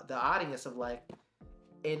us, the audience, of like,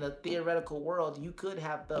 in a theoretical world, you could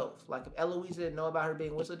have both. Like if Eloise didn't know about her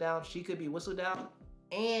being whistled down, she could be whistled down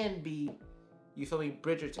and be, you feel me,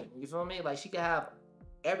 Bridgerton. You feel me? Like she could have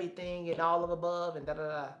everything and all of above and da da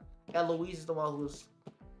da. Eloise is the one who's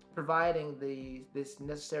providing this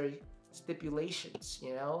necessary stipulations,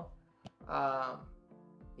 you know?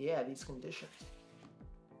 Yeah, these conditions.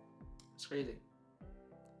 It's crazy.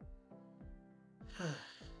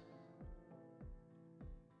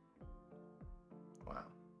 Wow.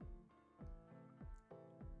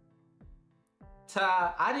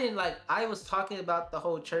 I was talking about the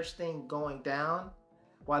whole church thing going down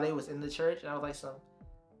while they was in the church, and I was like,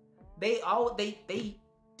 they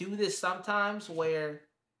do this sometimes where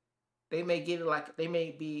they may get it like, they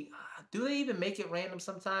may be, do they even make it random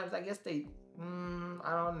sometimes? I guess they,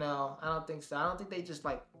 I don't know. I don't think so. I don't think they just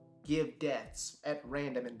like give deaths at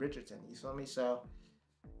random in Bridgerton. You feel me? So,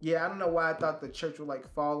 yeah, I don't know why I thought the church would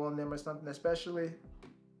like fall on them or something, especially.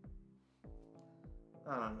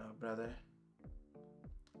 I don't know, brother.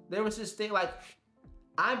 There was this thing, like,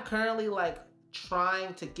 I'm currently like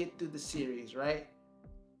trying to get through the series, right?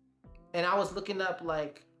 And I was looking up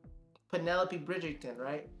like Penelope Bridgerton,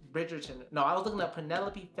 right? Bridgerton. No, I was looking up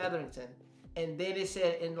Penelope Featherington. And then it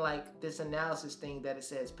said in like this analysis thing that it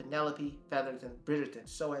says Penelope Featherington Bridgerton.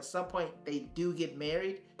 So at some point they do get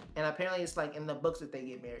married, and apparently it's like in the books that they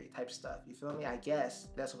get married type stuff. You feel me? I guess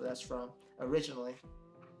that's where that's from originally.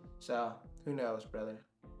 So who knows, brother?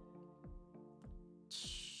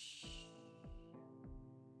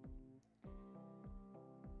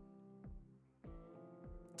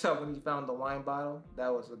 So when you found the wine bottle,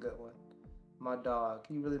 that was a good one. My dog.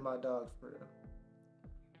 He really my dog for real.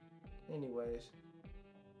 Anyways.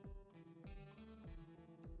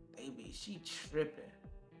 Baby, she tripping.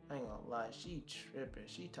 I ain't gonna lie, she tripping.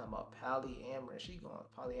 She talking about polyamorous. She going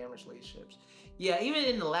polyamorous relationships. Yeah, even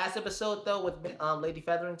in the last episode though with Lady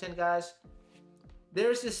Featherington, guys,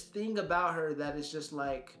 there's this thing about her that is just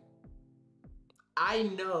like, I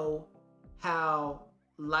know how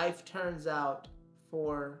life turns out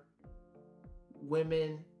for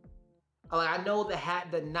women. Like I know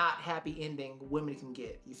the not happy ending women can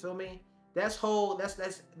get. You feel me? That's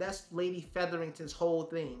Lady Featherington's whole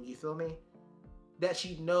thing. You feel me? That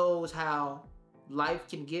she knows how life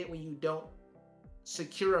can get when you don't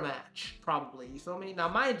secure a match, probably. You feel me? Now,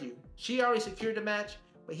 mind you, she already secured the match,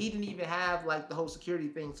 but he didn't even have like the whole security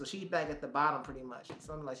thing, so she's back at the bottom pretty much. You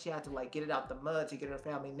feel me? Like she had to like get it out the mud to get her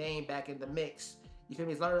family name back in the mix. You feel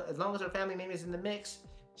me? As long as her family name is in the mix,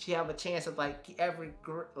 she have a chance of like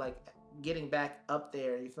getting back up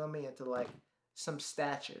there. You feel me? Into like some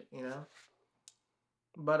stature, you know.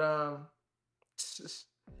 But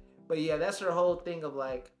yeah, that's her whole thing of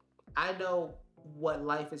like, I know what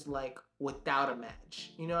life is like without a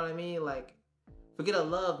match. You know what I mean? Like, forget a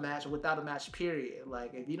love match, without a match, period.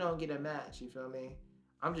 Like, if you don't get a match, you feel me?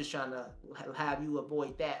 I'm just trying to have you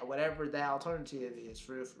avoid that, whatever the alternative is,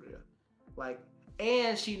 for real, for real. Like,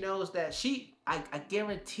 and she knows that I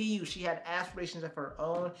guarantee you she had aspirations of her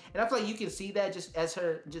own. And I feel like you can see that just as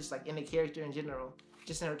her, just like in the character in general,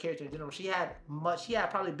 just in her character in general. She had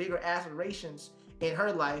probably bigger aspirations in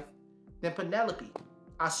her life than Penelope.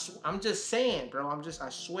 I'm just saying, bro. I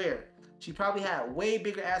swear. She probably had way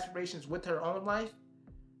bigger aspirations with her own life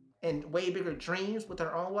and way bigger dreams with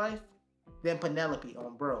her own life than Penelope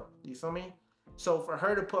on, bro. You feel me? So for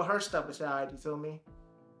her to put her stuff aside, you feel me?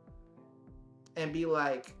 And be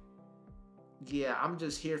like, yeah, I'm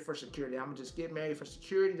just here for security. I'm just get married for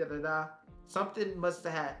security, da da da. Something must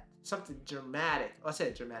have had something dramatic. I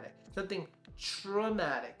said dramatic. Something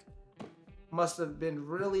traumatic must have been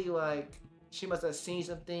really like, she must have seen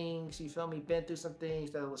some things, you feel me, been through some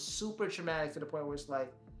things that was super traumatic to the point where it's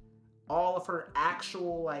like all of her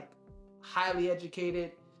actual like highly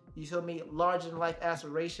educated, you feel me, larger than life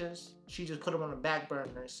aspirations, she just put them on the back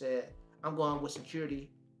burner and said, I'm going with security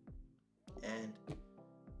and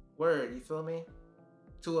word, you feel me?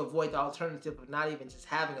 To avoid the alternative of not even just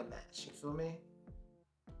having a match, you feel me?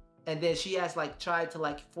 And then she has like tried to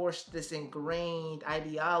like force this ingrained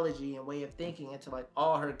ideology and way of thinking into like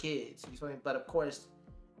all her kids. You feel me? But of course,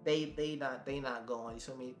 they not going. You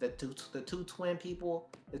feel me? The two twin people,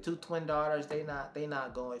 the two twin daughters, they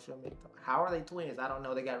not going. You feel me? How are they twins? I don't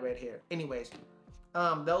know. They got red hair. Anyways,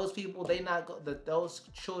 those people, they not go, those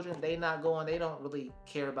children, they not going, they don't really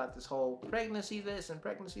care about this whole pregnancy this and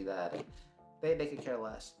pregnancy that. They could care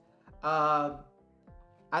less.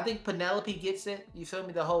 I think Penelope gets it. You feel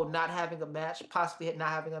me? The whole not having a match, possibly not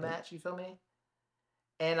having a match. You feel me?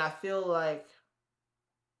 And I feel like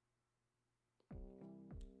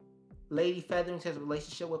Lady Featherington's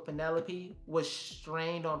relationship with Penelope was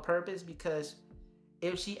strained on purpose, because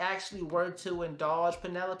if she actually were to indulge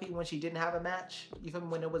Penelope when she didn't have a match, you feel me?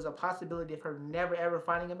 When there was a possibility of her never ever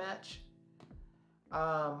finding a match,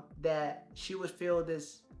 that she would feel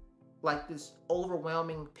this, like this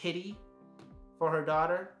overwhelming pity for her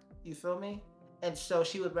daughter, you feel me? And so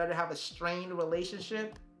she would rather have a strained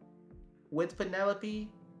relationship with Penelope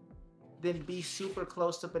than be super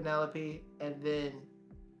close to Penelope and then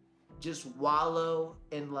just wallow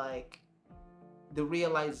in like the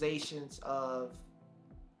realizations of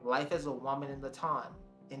life as a woman in the time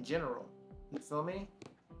in general. You feel me?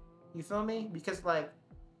 You feel me? Because like,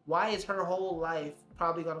 why is her whole life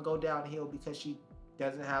probably gonna go downhill because she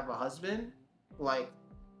doesn't have a husband? Like,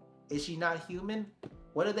 is she not human?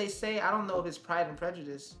 What do they say? I don't know if it's Pride and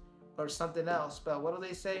Prejudice or something else, but what do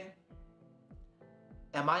they say?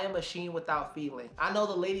 Am I a machine without feeling? I know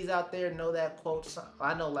the ladies out there know that quote.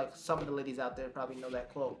 I know like some of the ladies out there probably know that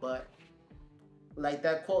quote, but like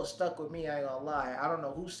that quote stuck with me, I ain't gonna lie. I don't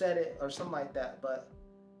know who said it or something like that, but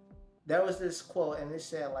there was this quote and it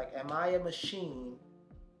said like, am I a machine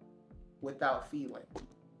without feeling?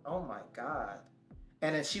 Oh my God.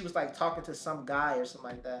 And then she was like talking to some guy or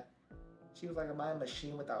something like that. She was like, am I a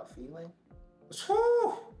machine without feeling?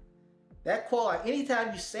 Whew! That quote, like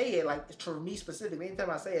anytime you say it, like for me specifically,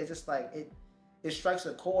 anytime I say it, it's just like it strikes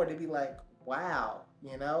a chord to be like, wow,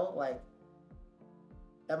 you know, like,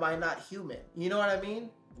 am I not human? You know what I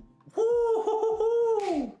mean?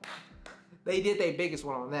 Woo! They did their biggest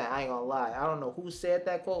one on that. I ain't gonna lie. I don't know who said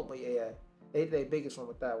that quote, but yeah, they did their biggest one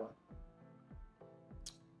with that one.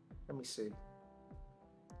 Let me see.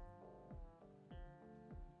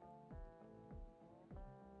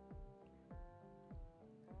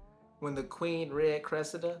 When the queen read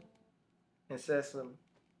Cressida and said some,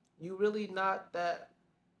 you really not that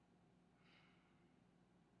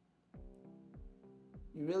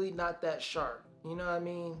sharp. You know what I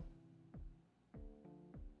mean?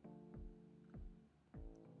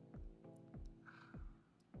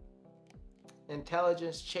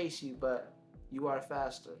 Intelligence chase you, but you are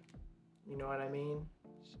faster. You know what I mean?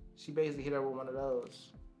 She basically hit her with one of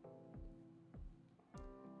those.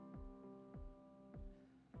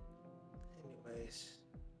 Anyways.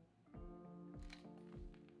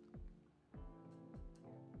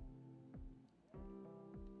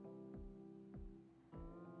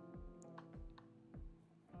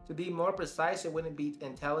 To be more precise, it wouldn't be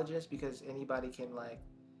intelligence, because anybody can, like,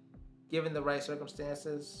 given the right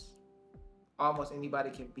circumstances, almost anybody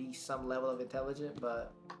can be some level of intelligent,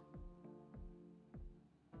 but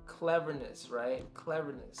cleverness, right?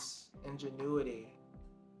 Cleverness, ingenuity,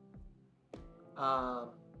 the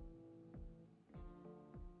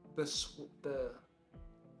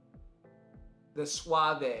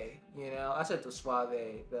suave, you know? I said the suave,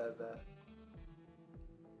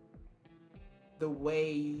 the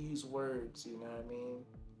way you use words, you know what I mean?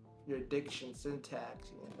 Your diction, syntax,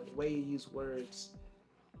 you know, the way you use words,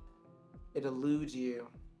 it eludes you.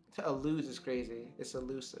 Eludes is crazy. It's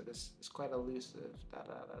elusive. It's quite elusive.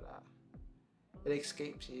 It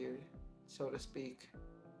escapes you, so to speak.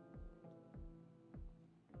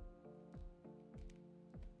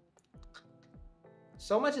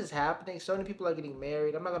 So much is happening. So many people are getting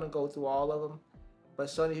married. I'm not gonna go through all of them, but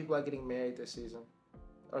so many people are getting married this season,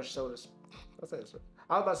 or so to speak. I was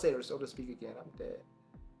about to say, or so to speak again. I'm dead.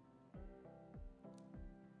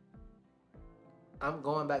 I'm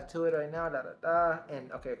going back to it right now.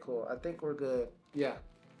 And okay, cool. I think we're good. Yeah.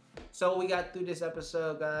 So we got through this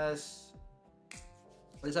episode, guys.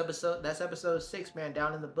 That's episode 6, man.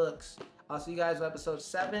 Down in the books. I'll see you guys on episode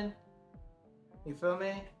 7. You feel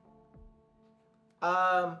me?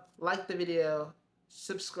 Like the video,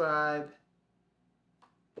 subscribe.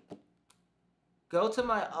 Go to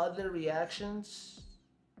my other reactions.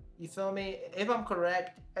 You feel me? If I'm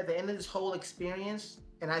correct, at the end of this whole experience,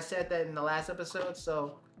 and I said that in the last episode,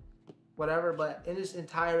 so whatever, but in this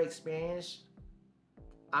entire experience,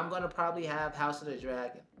 I'm gonna probably have House of the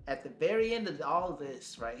Dragon at the very end of all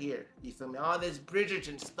this right here. You feel me? All this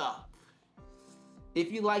Bridgerton stuff.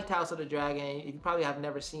 If you liked House of the Dragon, you probably have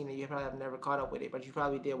never seen it, you probably have never caught up with it, but you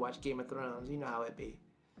probably did watch Game of Thrones. You know how it be.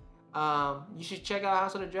 You should check out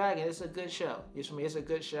House of the Dragon. It's a good show. You feel me? It's a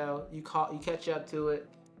good show. You catch up to it,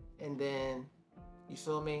 and then you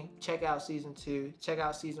feel me? Check out season 2. Check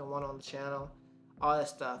out season 1 on the channel. all that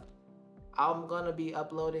stuff. I'm gonna be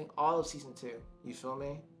uploading all of season 2. You feel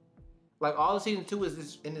me? Like all of season 2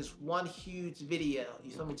 is in this one huge video.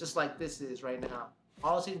 You feel me? Just like this is right now.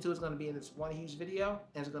 All of season 2 is gonna be in this one huge video,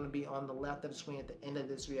 and it's gonna be on the left of the screen at the end of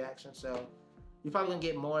this reaction. So you're probably gonna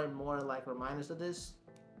get more and more like reminders of this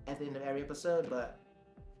at the end of every episode. But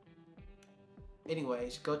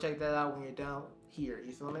anyways, go check that out when you're down here.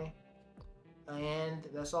 You feel me? And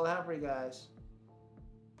that's all I have for you guys.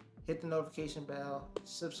 Hit the notification bell,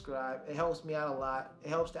 subscribe. It helps me out a lot. It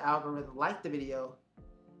helps the algorithm like the video.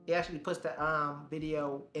 It actually puts the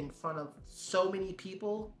video in front of so many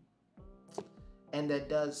people, and it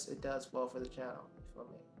does well for the channel. You feel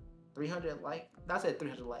me? 300 likes. Not said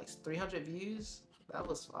 300 likes. 300 views. That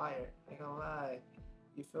was fire. Ain't gonna lie.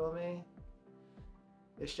 You feel me?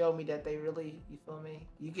 It showed me that they really. You feel me?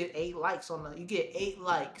 You get 8 likes on the. You get 8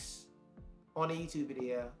 likes on a YouTube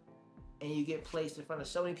video, and you get placed in front of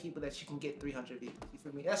so many people that you can get 300 views. You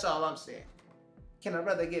feel me? That's all I'm saying. Can a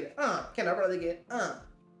brother get it? Can a brother get it?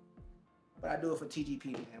 But I do it for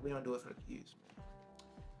TGP, man. We don't do it for the views.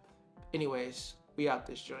 Anyways, we out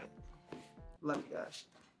this joint. Love you guys.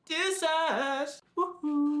 Deuces!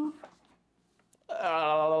 Woohoo!